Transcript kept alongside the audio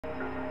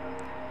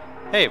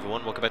Hey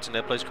everyone, welcome back to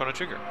Ep.024 Chrono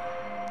Trigger.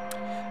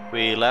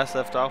 We last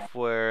left off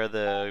where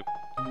the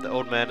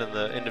old man in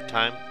the end of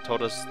time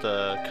told us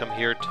to come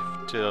here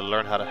to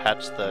learn how to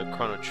hatch the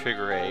Chrono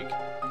Trigger egg.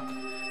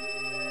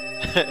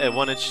 And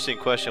one interesting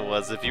question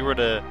was, if you were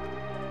to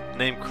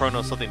name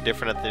Chrono something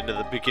different at the end of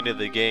the beginning of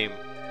the game,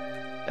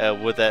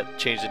 would that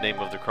change the name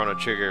of the Chrono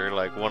Trigger?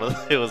 Like one of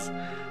the, it was,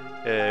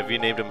 if you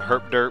named him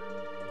Herp Derp,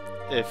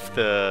 if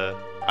the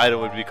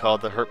item would be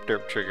called the Herp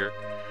Derp Trigger.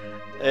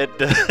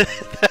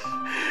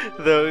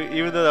 Though,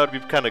 even though that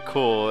would be kind of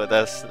cool, it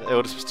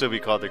would still be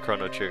called the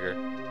Chrono Trigger.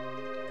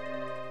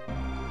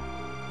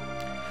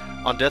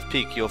 On Death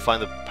Peak, you'll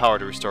find the power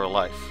to restore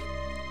life.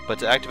 But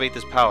to activate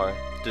this power,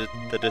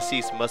 the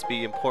deceased must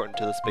be important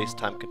to the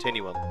space-time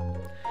continuum.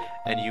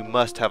 And you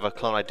must have a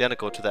clone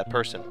identical to that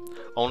person.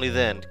 Only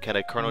then can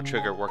a Chrono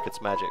Trigger work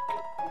its magic.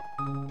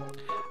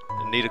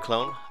 Need a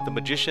clone? The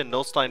magician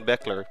Nolstein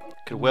Beckler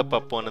could whip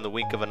up one in the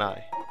wink of an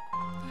eye.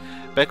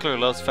 Beckler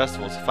loves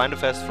festivals. Find a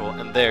festival,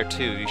 and there,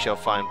 too, you shall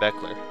find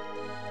Beckler.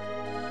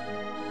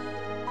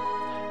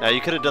 Now,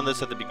 you could have done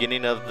this at the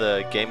beginning of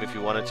the game if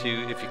you wanted to,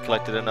 if you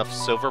collected enough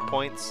silver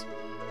points.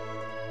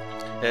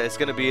 It's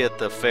going to be at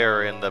the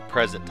fair in the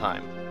present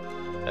time.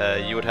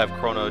 You would have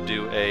Chrono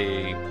do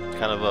a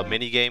kind of a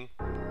mini-game,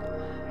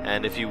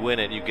 and if you win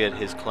it, you get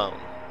his clone.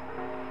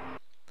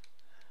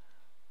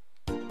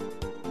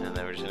 And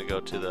then we're just going to go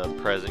to the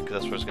present,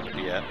 because that's where it's going to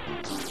be at.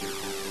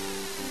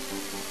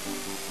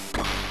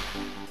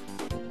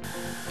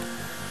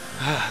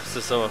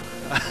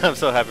 I'm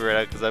so happy right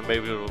now because I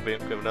maybe will be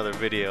another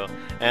video,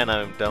 and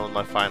I'm done with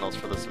my finals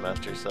for the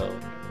semester. So,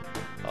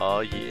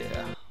 oh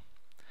yeah.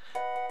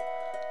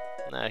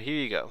 Now here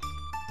you go.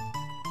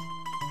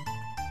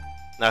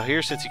 Now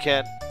here, since you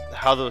can't,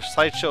 how the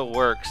slideshow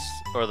works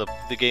or the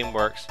game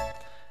works.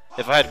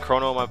 If I had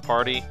Chrono in my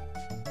party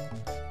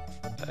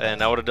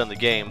and I would have done the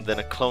game, then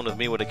a clone of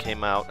me would have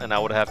came out, and I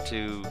would have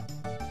to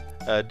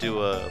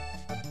do a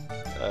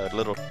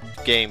little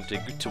game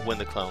to win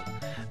the clone.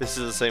 This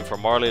is the same for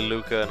Marley,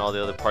 Luca, and all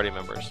the other party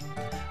members.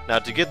 Now,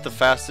 to get the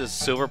fastest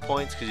silver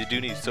points, because you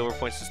do need silver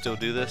points to still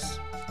do this,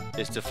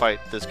 is to fight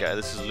this guy.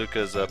 This is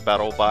Luca's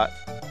battle bot.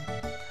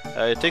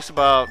 It takes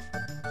about,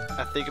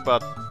 I think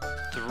about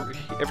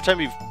every time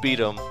you beat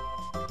him,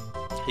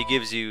 he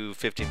gives you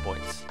 15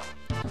 points.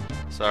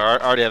 So I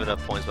already have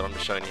enough points, but I'm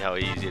just showing you how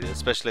easy it is,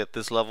 especially at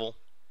this level.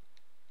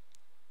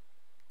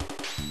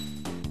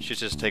 You should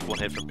just take one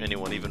hit from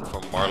anyone, even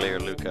from Marley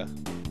or Luca.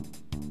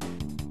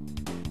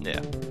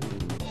 Yeah.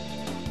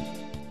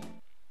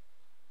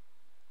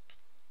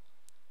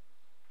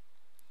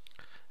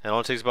 And it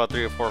only takes about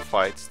 3 or 4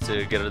 fights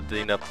to get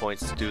enough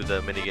points to do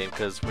the minigame,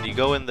 because when you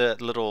go in the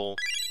little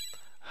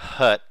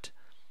hut,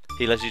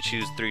 he lets you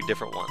choose 3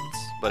 different ones,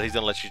 but he's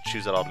going to let you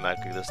choose it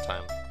automatically this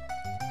time.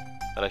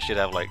 But I should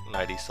have like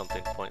 90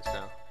 something points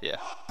now. Yeah,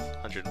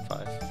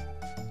 105.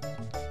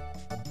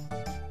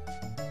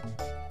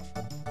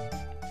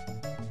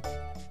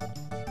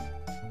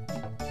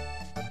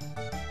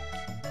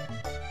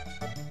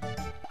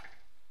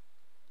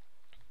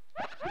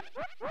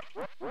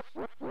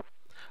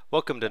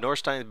 Welcome to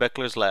Norstein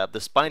Beckler's lab.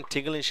 The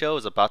spine-tingling show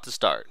is about to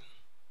start.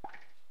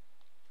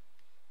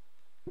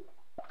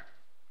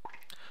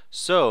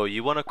 So,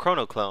 you want a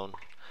Chrono clone.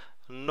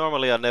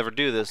 Normally I'll never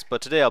do this,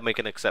 but today I'll make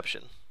an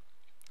exception.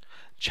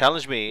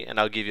 Challenge me and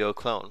I'll give you a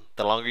clone.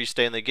 The longer you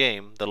stay in the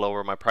game, the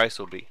lower my price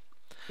will be.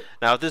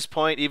 Now at this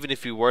point, even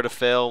if you were to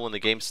fail when the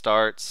game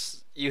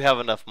starts, you have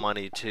enough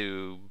money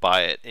to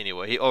buy it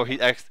anyway. He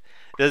doesn't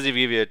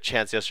even give you a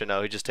chance yes or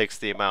no. He just takes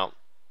the amount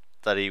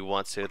that he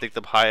wants to. I think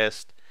the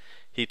highest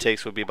he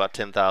takes would be about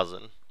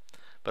 10,000,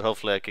 but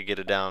hopefully I could get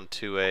it down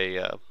to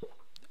a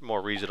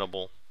more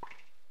reasonable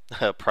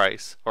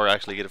price, or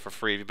actually get it for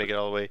free if you make it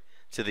all the way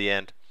to the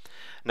end.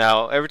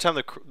 Now, every time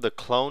the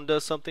clone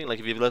does something, like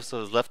if you lift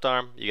his left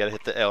arm, you gotta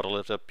hit the L to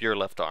lift up your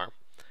left arm,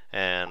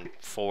 and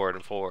forward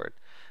and forward.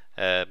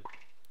 At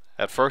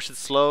first it's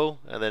slow,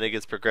 and then it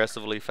gets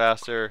progressively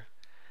faster,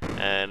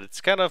 and it's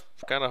kind of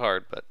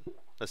hard, but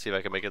let's see if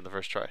I can make it in the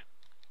first try.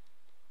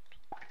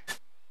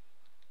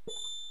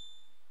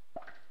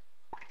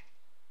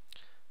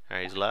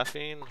 Alright, he's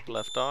laughing.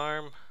 Left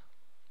arm.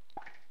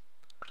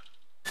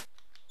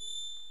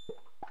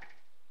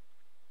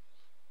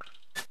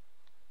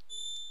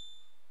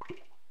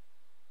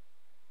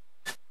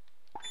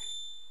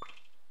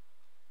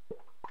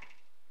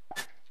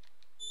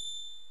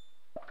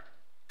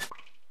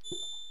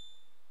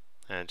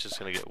 And it's just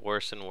going to get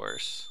worse and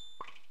worse.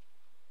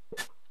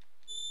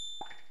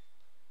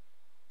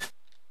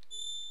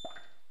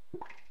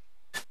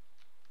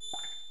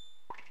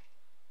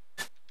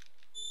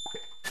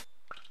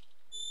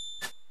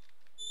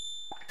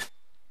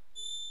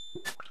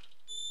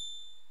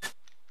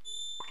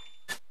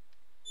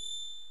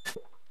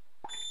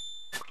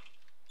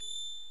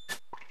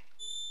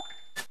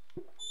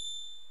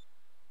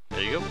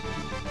 There you go.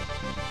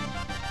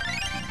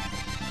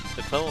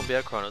 The clone will be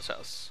at Chrono's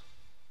house.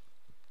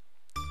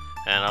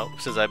 And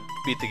since I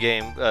beat the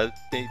game,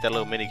 beat that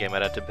little mini game,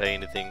 I'd have to pay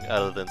anything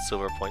other than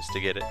silver points to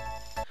get it.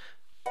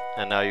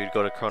 And now you'd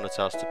go to Chrono's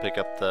house to pick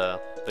up the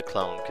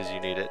clone because you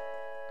need it.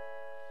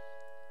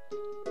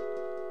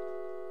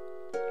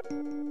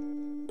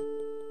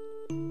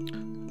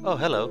 Oh,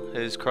 hello.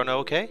 Is Chrono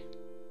okay?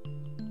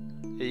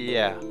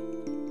 Yeah.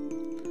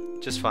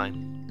 Just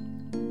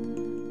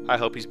fine. I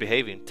hope he's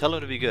behaving. Tell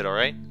him to be good,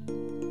 alright?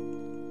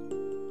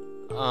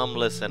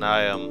 Listen,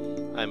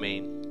 I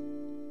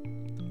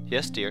mean...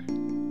 Yes, dear.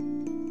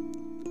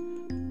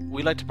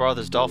 We'd like to borrow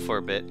this doll for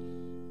a bit.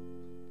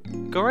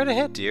 Go right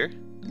ahead, dear.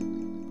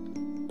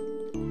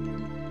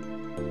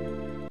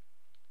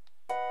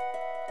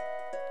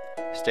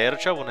 Stay out of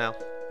trouble now.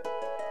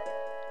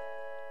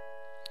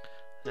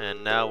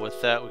 And now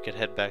with that, we can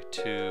head back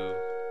to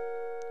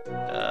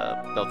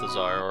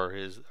Balthazar,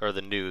 or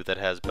the new that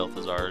has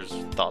Balthazar's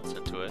thoughts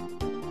into it.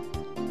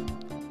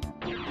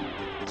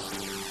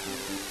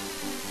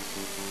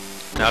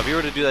 Now, if you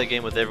were to do that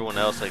game with everyone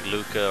else, like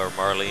Luca or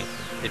Marley,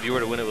 if you were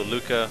to win it with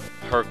Luca,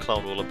 her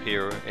clone will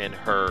appear in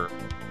her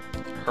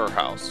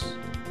house.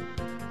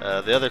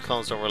 The other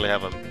clones don't really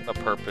have a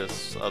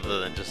purpose other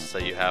than just to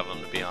say you have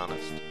them, to be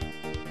honest.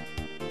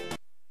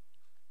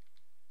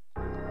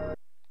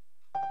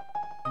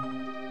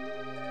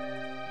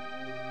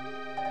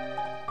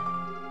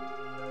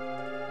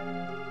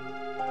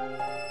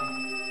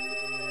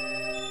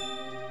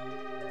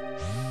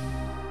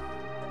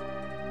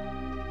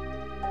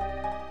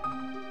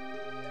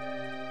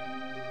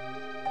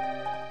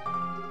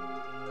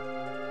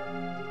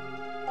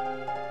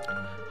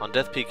 On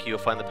Death Peak, you'll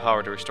find the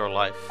power to restore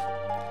life.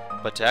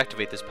 But to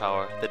activate this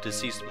power, the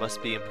deceased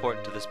must be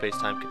important to the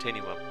space-time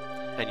continuum,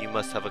 and you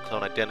must have a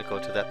clone identical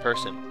to that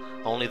person.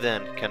 Only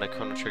then can a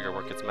Chrono Trigger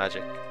work its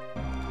magic.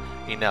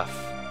 Enough.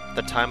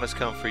 The time has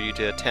come for you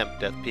to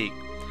attempt Death Peak.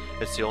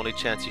 It's the only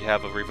chance you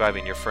have of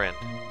reviving your friend.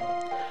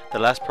 The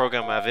last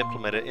program I have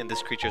implemented in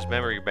this creature's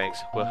memory banks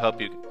will help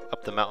you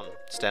up the mountain.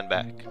 Stand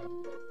back.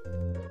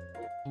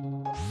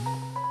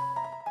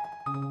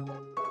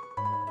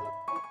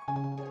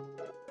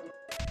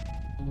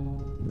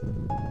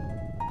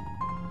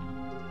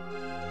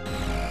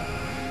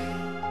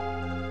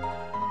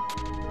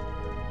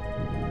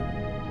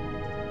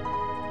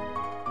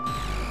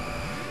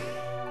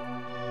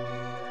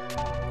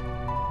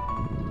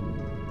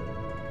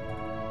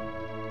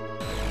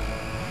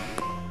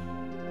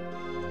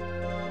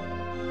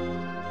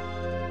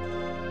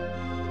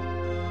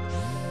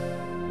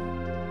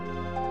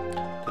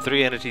 The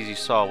three entities you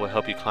saw will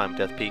help you climb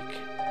Death Peak.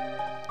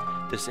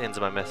 This ends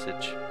my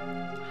message.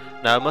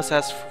 Now I must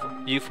ask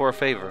you for a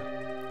favor.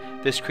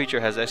 This creature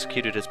has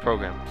executed his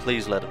program.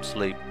 Please let him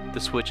sleep.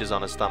 The switch is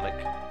on his stomach.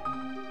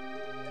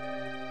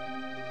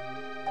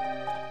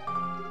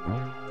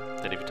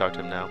 And if you talk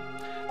to him now,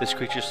 this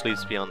creature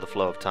sleeps beyond the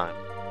flow of time.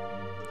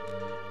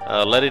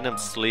 Letting him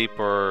sleep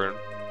or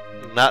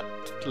not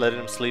letting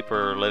him sleep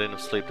or letting him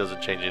sleep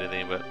doesn't change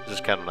anything, but it's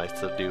just kind of nice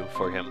to do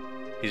for him.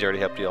 He's already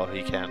helped you all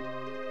he can.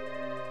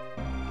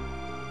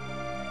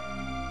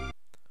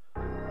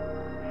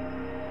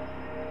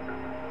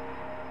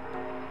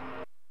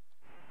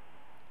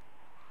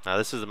 Now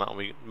this is the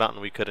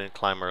mountain we couldn't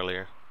climb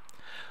earlier.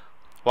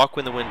 Walk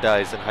when the wind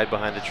dies and hide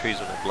behind the trees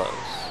when it blows.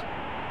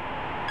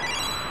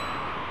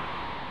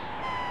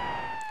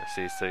 I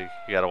see, so you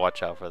gotta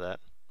watch out for that.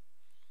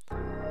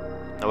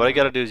 Now what I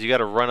gotta do is you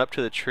gotta run up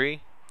to the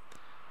tree,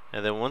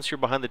 and then once you're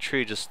behind the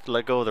tree, just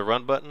let go of the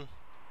run button,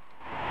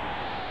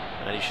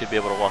 and you should be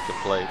able to walk in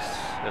place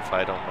if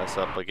I don't mess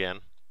up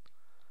again.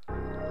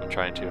 I'm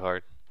trying too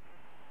hard.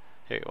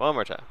 Here, one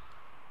more time.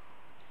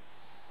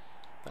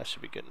 That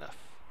should be good enough.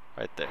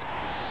 Right there.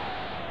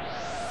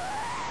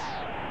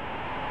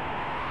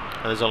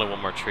 And there's only one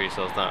more tree,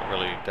 so it's not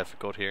really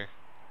difficult here.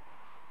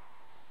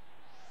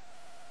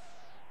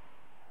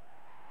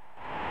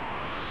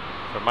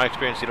 From my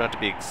experience, you don't have to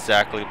be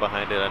exactly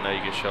behind it. I know you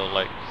can show,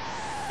 like,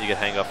 you can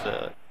hang off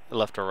the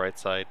left or right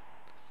side,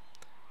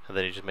 and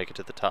then you just make it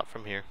to the top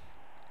from here.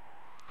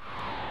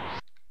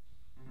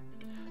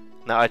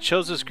 Now I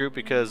chose this group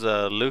because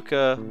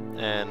Luca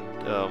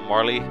and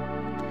Marley,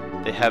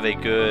 they have a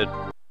good...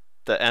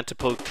 The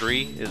Antipode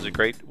 3 is a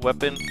great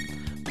weapon,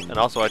 and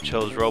also I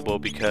chose Robo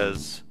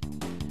because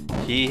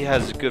he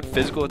has good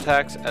physical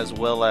attacks as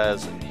well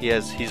as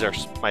he's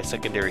my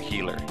secondary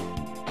healer.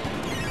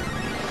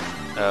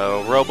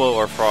 Robo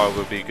or Frog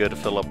would be good to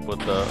fill up with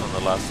on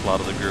the last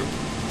slot of the group.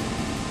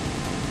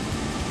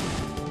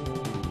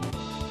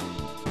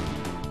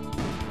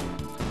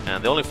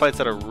 And the only fights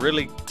that are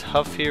really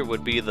tough here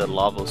would be the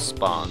lava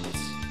spawns,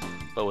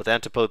 but with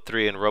Antipode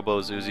 3 and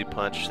Robo's Uzi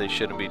Punch, they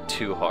shouldn't be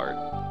too hard.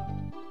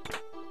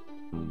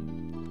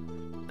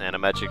 And a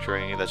magic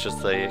ring, that's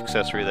just the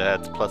accessory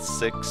that adds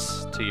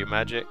 +6 to your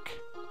magic.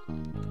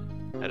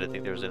 I didn't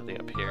think there was anything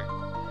up here.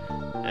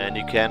 And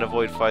you can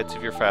avoid fights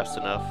if you're fast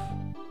enough.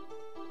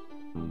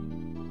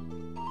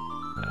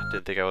 I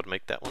didn't think I would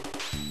make that one.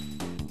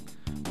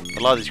 A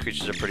lot of these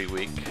creatures are pretty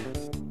weak.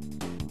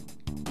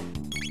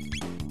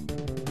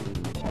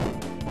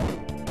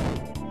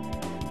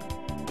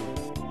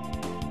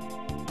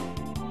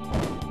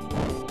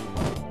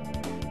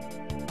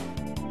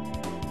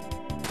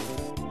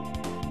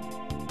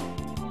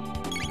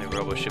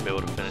 should be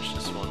able to finish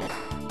this one.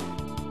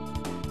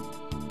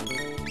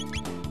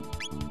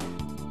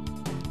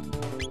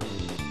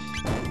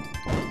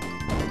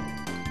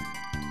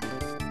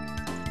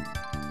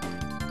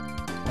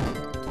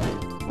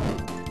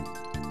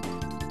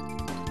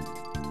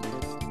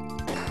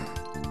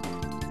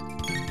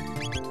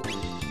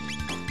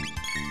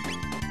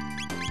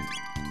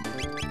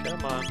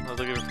 Come on, I was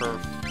looking for...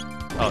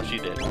 Oh, she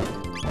did.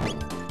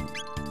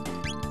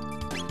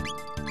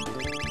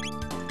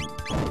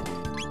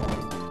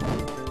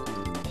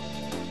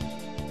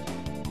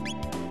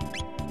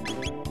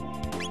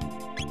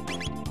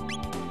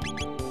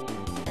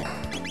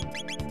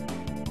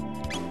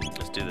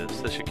 Let's do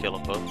this. This should kill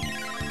them both.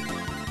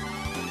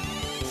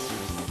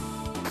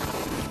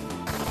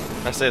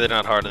 I say they're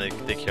not hard and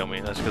they kill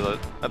me. That's because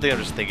I think I'm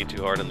just thinking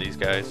too hard on these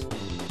guys.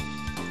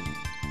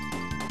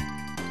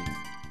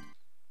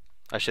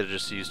 I should have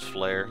just used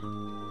Flare.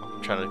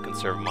 I'm trying to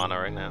conserve mana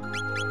right now.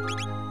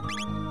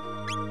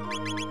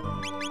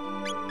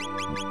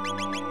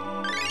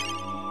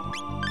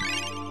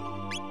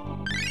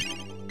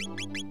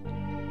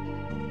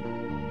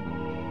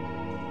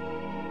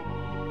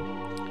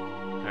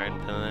 Alright,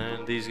 and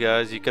then these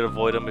guys, you could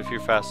avoid them if you're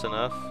fast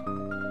enough.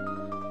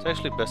 It's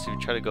actually best if you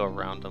try to go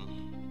around them.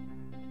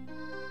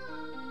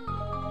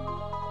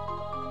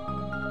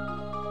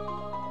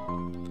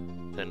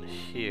 Then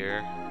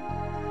here...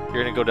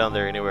 You're gonna go down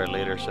there anywhere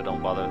later, so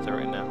don't bother with it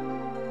right now.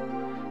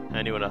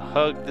 And you wanna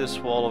hug this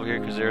wall over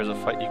here because there is a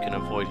fight you can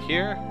avoid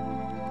here.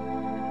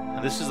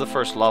 And this is the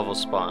first lava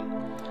spawn.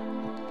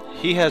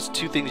 He has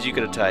two things you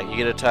can attack. You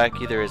can attack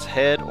either his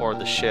head or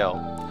the shell.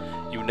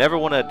 You never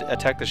want to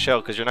attack the shell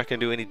because you're not gonna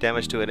do any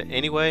damage to it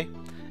anyway.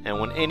 And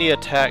when any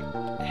attack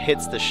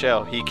hits the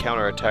shell, he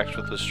counterattacks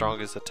with the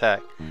strongest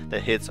attack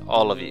that hits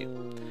all of you.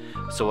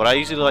 So what I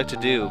usually like to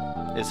do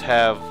is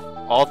have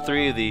all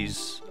three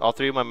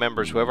of my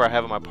members, whoever I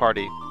have in my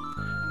party,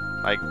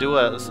 like do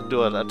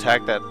an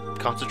attack that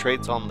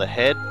concentrates on the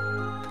head,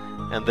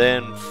 and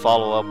then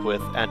follow up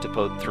with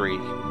Antipode 3,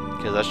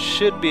 because that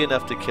should be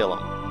enough to kill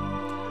him.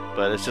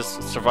 But it's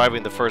just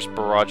surviving the first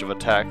barrage of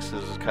attacks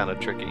is kind of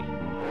tricky.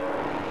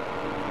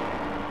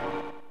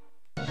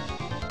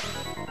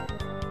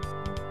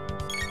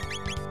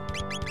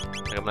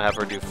 I'm gonna have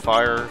her do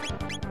fire.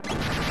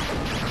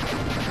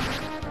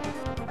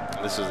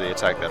 This is the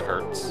attack that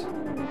hurts.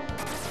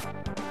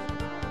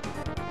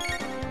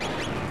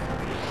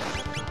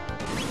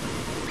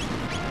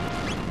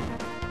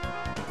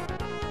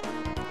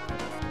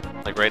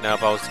 Like right now,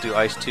 if I was to do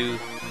Ice 2,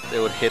 it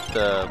would hit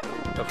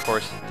of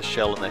course, the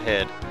shell in the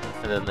head,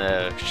 and then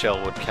the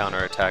shell would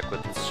counterattack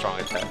with its strong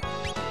attack.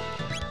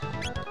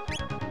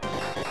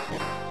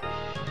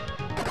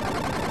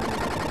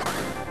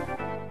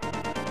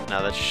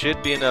 Now that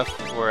should be enough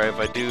where if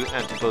I do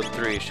Antipode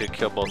 3, it should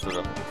kill both of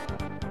them.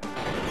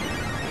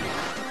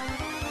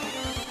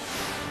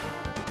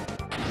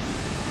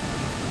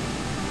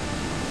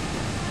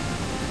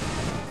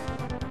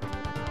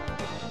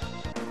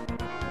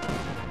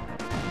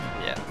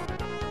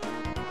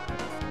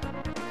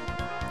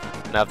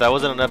 Now if that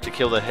wasn't enough to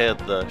kill the head,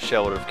 the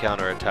shell would have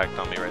counterattacked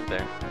on me right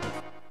there.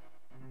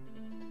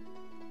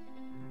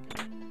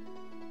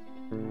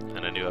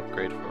 And a new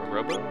upgrade for a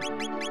Robo.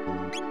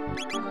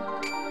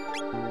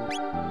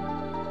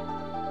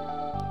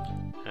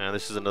 And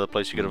this is another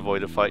place you could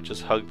avoid a fight.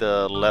 Just hug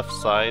the left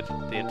side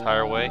the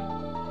entire way.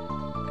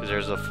 Because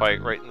there's a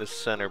fight right in the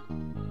center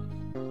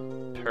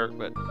part,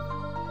 but...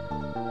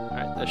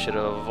 Alright, that should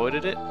have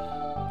avoided it.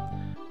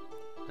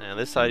 And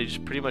this side, you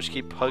just pretty much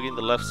keep hugging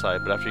the left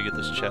side, but after you get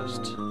this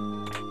chest.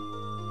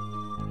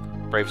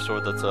 Brave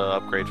Sword, that's an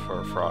upgrade for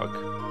a frog.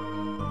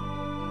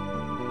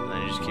 And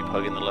then you just keep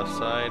hugging the left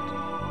side.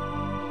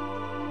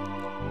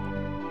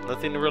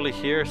 Nothing really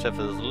here except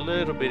for this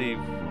little bitty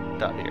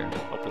dot here.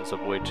 Opens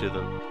up way to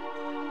the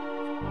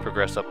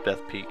progress up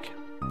Death Peak.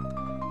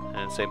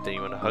 And same thing,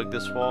 you want to hug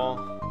this wall.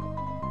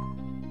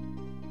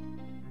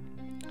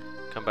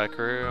 Come back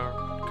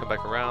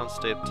around,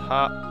 stay up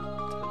top.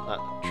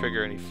 Not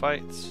trigger any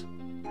fights.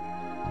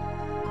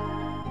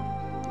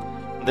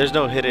 There's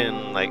no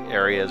hidden like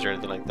areas or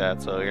anything like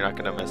that, so you're not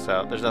gonna miss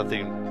out. There's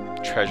nothing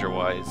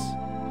treasure-wise.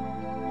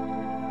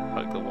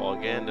 Hug the wall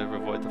again to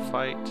avoid the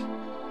fight.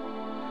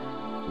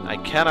 I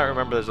cannot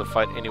remember if there's a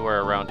fight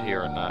anywhere around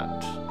here or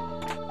not.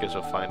 Guess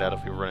we'll find out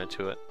if we run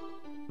into it.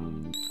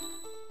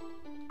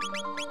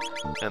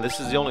 And this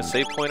is the only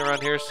save point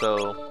around here,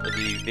 so if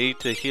you need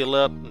to heal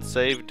up and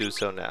save, do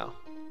so now.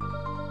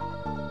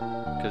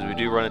 Because we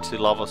do run into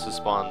lava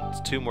spawns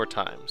 2 more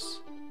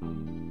times.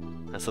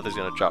 And something's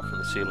going to drop from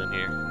the ceiling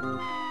here.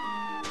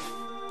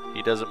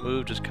 He doesn't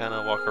move, just kind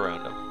of walk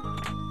around him.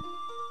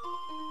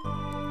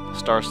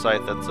 Star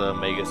Sight, that's a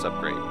Magus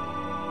upgrade.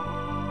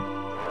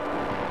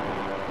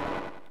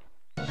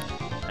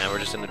 And we're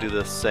just going to do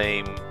the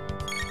same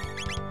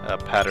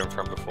pattern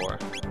from before.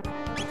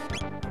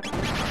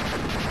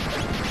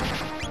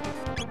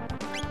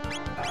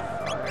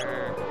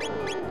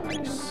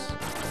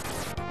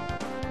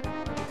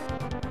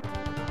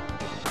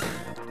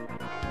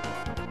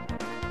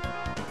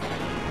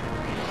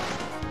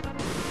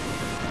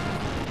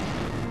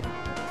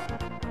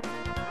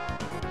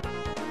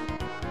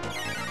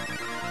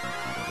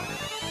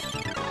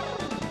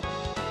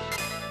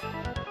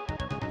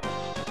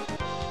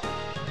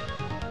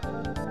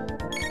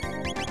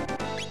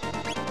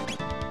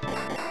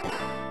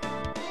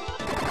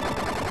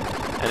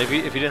 And if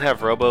you didn't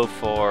have Robo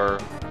for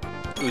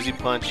Uzi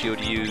Punch, you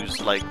would use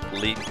like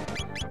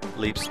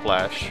Leap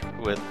Splash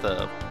with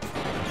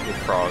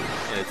Frog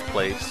in its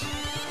place,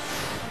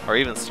 or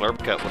even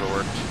Slurp Cut would have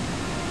worked.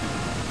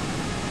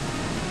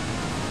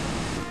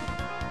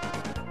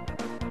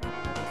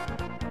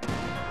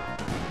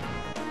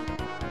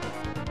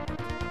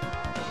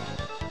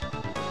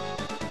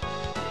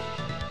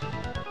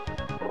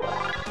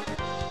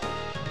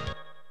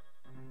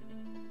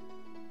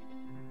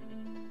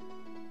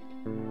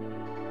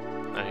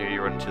 Now here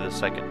you run into the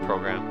second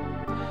program.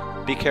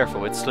 Be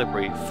careful, it's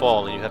slippery,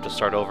 fall, and you have to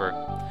start over.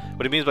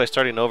 What it means by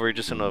starting over,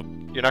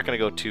 you're not gonna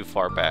go too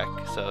far back,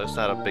 so it's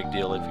not a big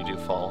deal if you do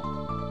fall.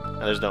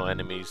 And there's no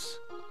enemies.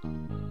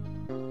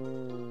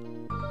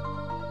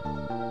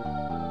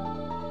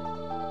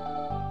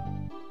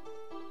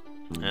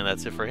 And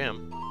that's it for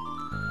him.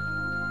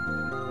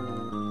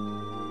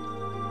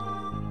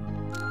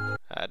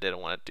 I didn't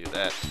want to do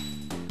that.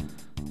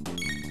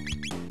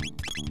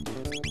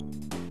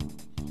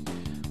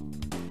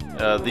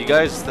 The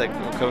guys that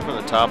come from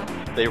the top,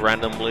 they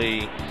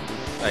randomly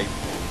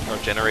are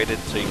generated,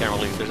 so you can't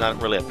really. There's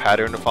not really a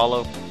pattern to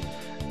follow.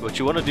 What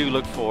you want to do,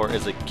 look for,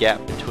 is a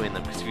gap between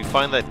them. Because if you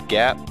find that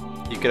gap,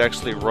 you could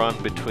actually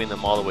run between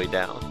them all the way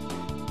down.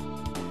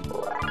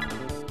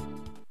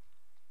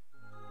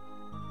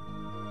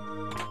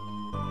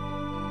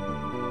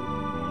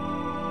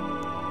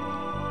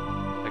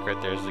 Like right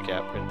there's the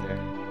gap right there.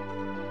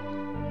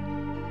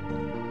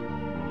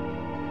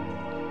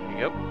 There you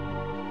go.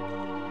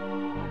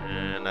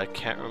 And I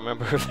can't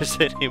remember if there's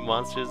any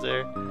monsters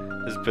there.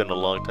 It's been a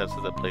long time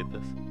since I played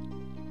this.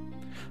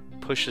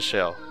 Push the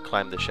shell,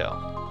 climb the shell.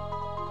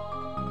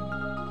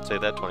 Say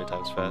that 20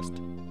 times fast.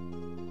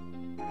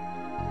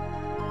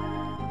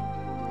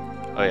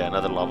 Oh yeah,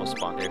 another lava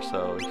spawn here,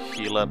 so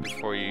heal up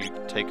before you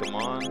take him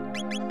on.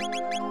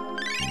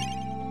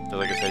 So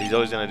like I said, he's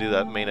always going to do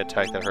that main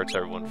attack that hurts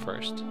everyone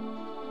first.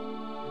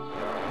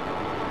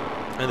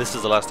 And this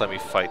is the last time you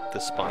fight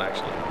this spawn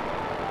actually.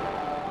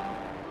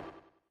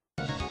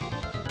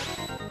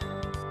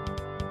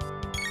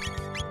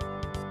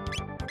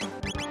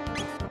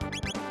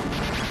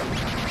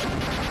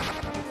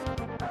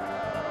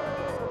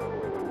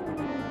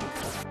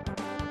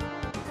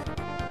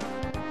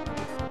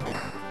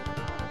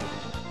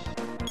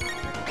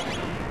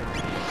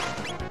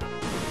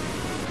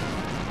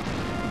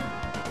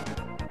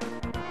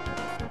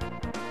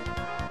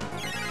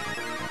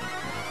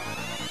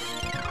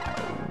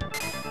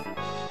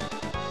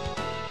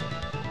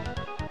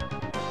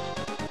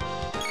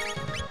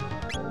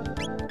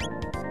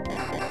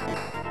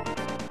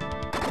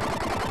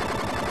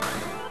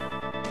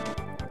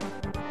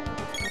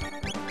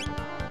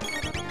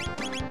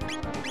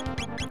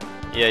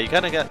 Yeah, you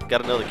kind of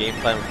got to know the game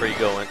plan before you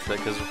go into it,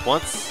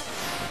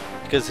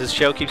 because his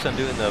shell keeps on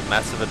doing the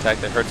massive attack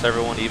that hurts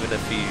everyone, even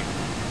if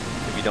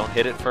you don't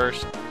hit it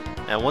first.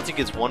 And once he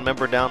gets one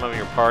member down on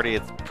your party,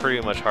 it's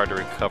pretty much hard to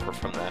recover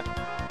from that.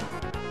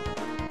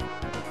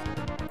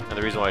 And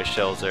the reason why his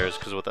shell's there is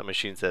because what that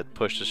machine said: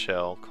 push the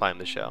shell, climb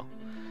the shell.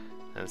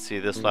 And see,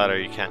 this ladder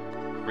you can't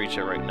reach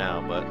it right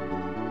now, but.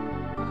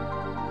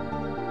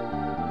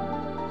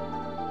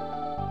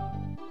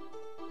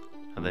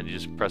 And then you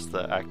just press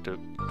the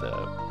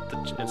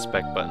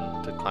inspect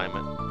button to climb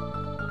it.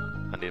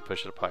 I need to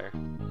push it up higher.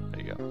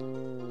 There you go.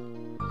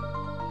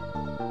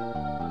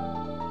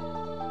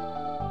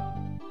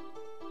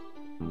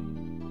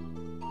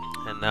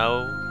 And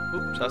now,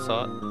 oops, I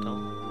saw it.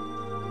 Don't.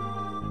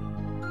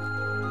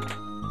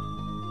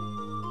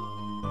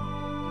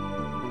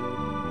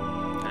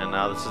 And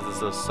now this is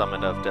the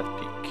summit of Death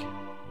Peak.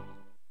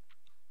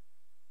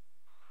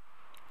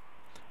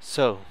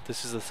 So,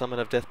 this is the summit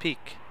of Death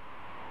Peak.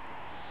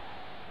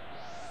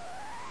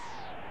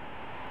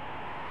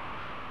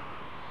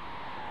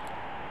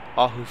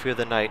 All who fear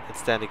the night and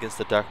stand against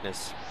the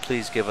darkness,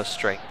 please give us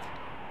strength.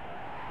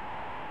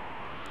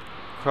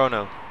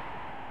 Chrono.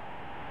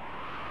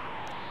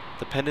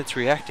 The pendant's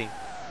reacting.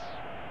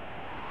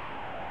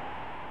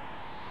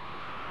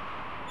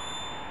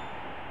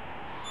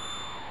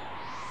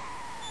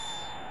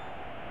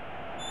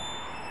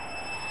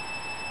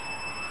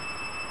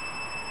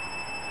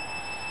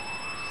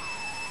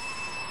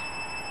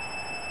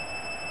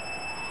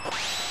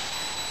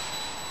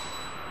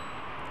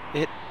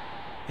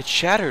 It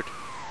shattered.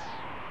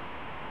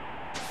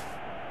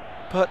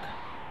 But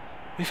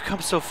we've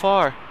come so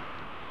far.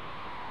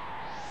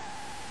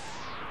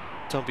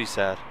 Don't be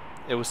sad.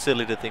 It was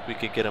silly to think we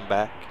could get him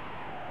back.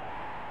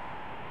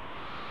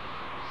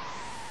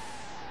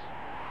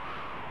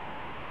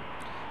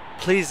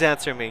 Please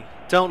answer me.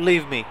 Don't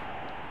leave me.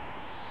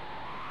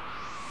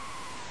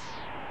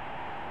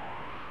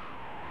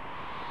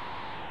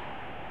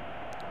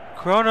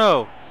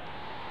 Chrono!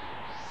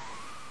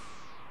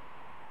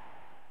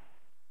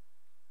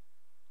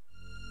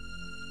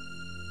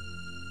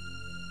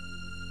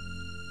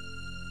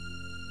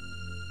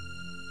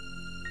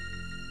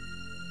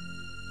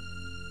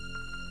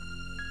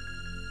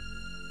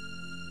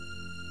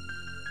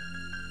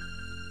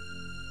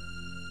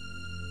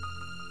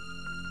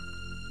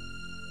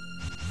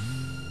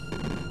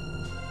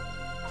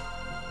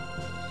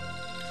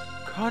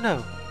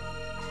 Chrono!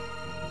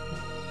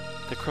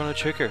 The Chrono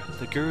Trigger,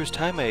 the Guru's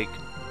time egg.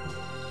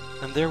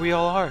 And there we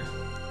all are.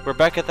 We're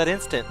back at that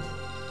instant.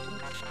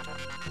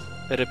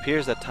 It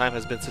appears that time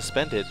has been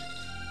suspended.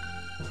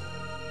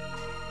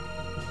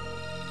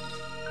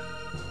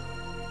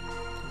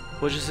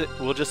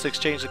 We'll just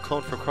exchange the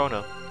clone for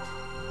Chrono.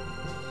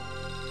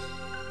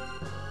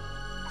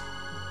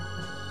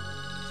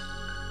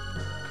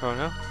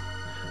 Chrono?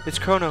 It's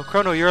Chrono!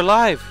 Chrono, you're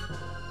alive!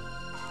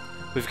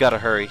 We've got to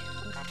hurry.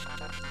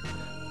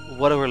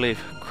 What a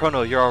relief.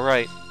 Chrono, you're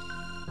alright.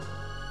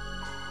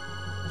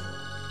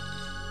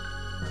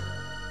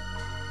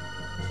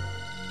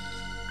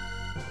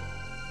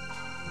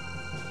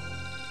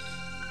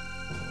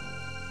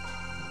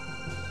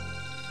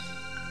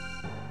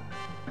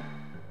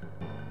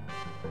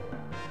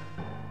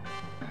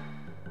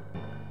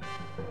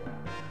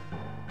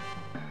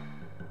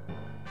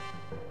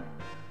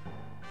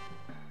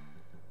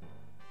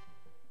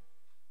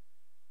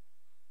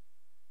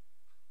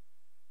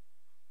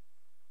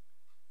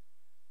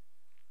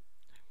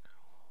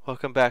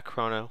 Welcome back,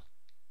 Chrono.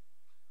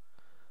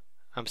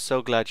 I'm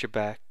so glad you're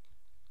back.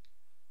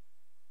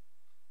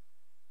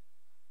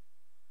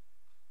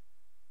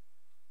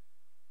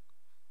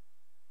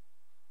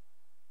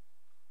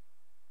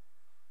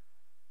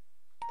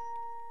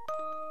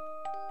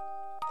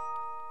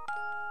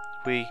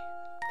 We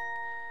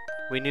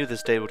knew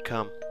this day would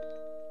come.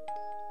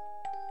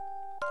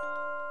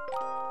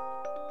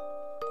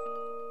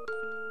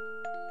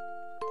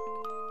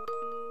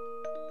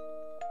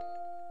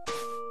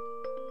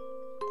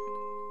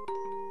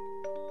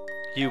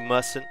 You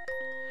mustn't.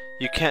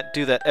 You can't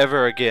do that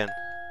ever again.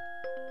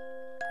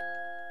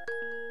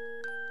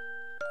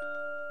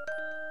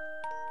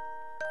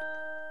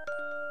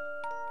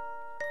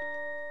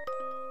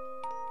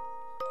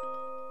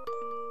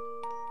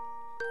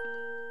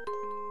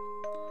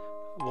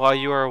 While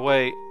you were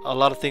away, a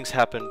lot of things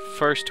happened.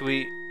 First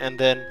and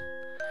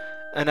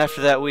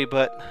after that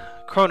but...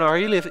 Chrono, are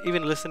you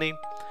even listening?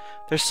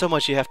 There's so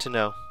much you have to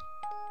know.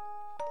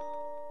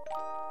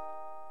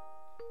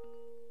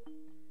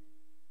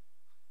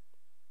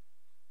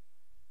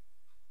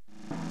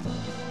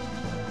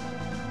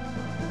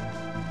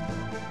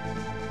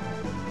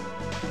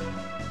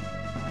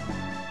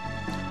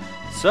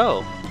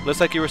 So, looks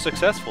like you were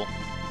successful.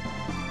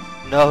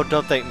 No,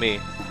 don't thank me.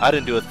 I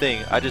didn't do a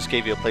thing, I just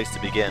gave you a place to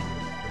begin.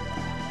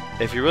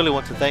 If you really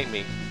want to thank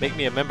me, make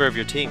me a member of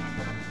your team.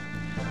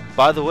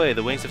 By the way,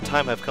 the Wings of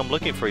Time have come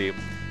looking for you.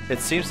 It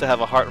seems to have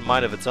a heart and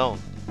mind of its own.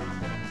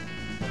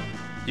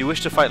 You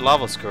wish to fight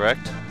Lavos,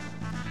 correct?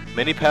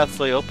 Many paths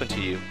lay open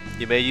to you.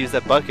 You may use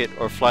that bucket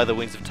or fly the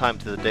Wings of Time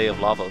to the day of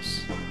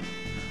Lavos.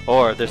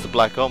 Or there's the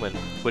Black Omen,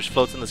 which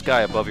floats in the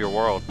sky above your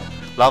world.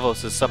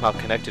 Lavos is somehow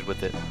connected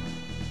with it.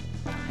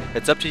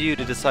 It's up to you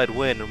to decide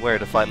when and where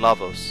to fight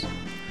Lavos.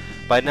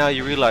 By now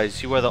you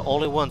realize you are the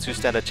only ones who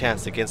stand a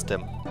chance against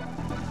him.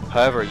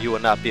 However, you will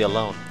not be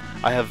alone.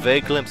 I have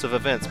vague glimpses of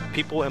events,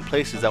 people, and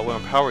places that will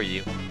empower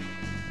you.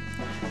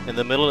 In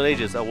the Middle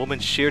Ages, a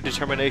woman's sheer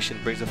determination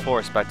brings a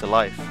forest back to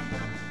life.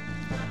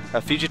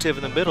 A fugitive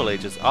in the Middle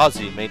Ages,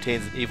 Ozzy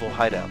maintains an evil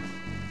hideout.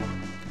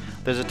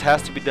 There's a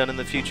task to be done in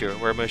the future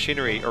where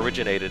machinery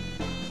originated.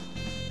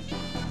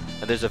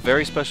 And there's a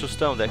very special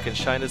stone that can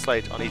shine its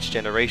light on each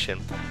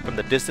generation, from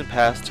the distant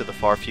past to the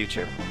far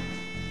future.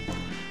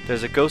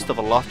 There's a ghost of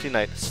a lofty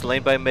knight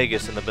slain by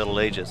Magus in the Middle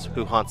Ages,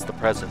 who haunts the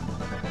present.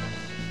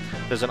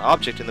 There's an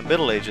object in the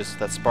Middle Ages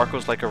that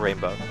sparkles like a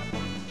rainbow.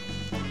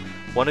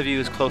 One of you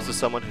is close to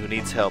someone who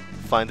needs help.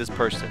 Find this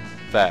person,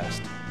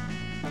 fast.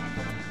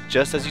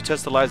 Just as you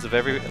touch the lives of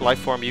every life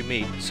form you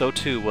meet, so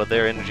too will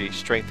their energy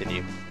strengthen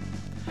you.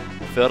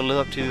 Fail to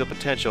live up to the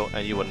potential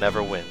and you will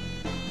never win.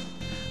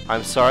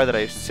 I'm sorry that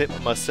I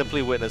must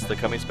simply witness the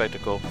coming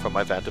spectacle from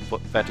my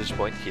vantage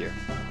point here.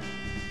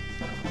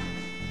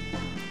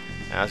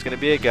 And that's going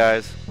to be it,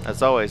 guys.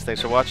 As always,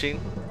 thanks for watching,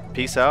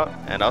 peace out,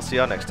 and I'll see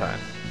y'all next time.